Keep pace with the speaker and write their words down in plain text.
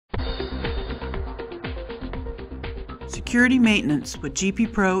Security Maintenance with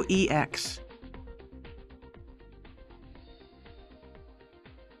GP Pro EX.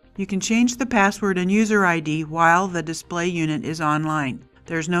 You can change the password and user ID while the display unit is online.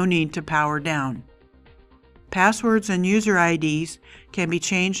 There's no need to power down. Passwords and user IDs can be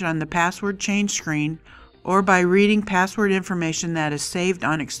changed on the password change screen or by reading password information that is saved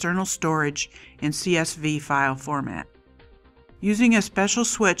on external storage in CSV file format. Using a special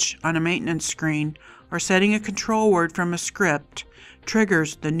switch on a maintenance screen or setting a control word from a script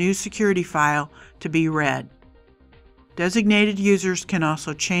triggers the new security file to be read. Designated users can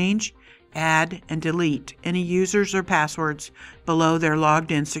also change, add, and delete any users or passwords below their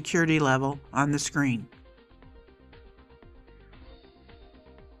logged-in security level on the screen.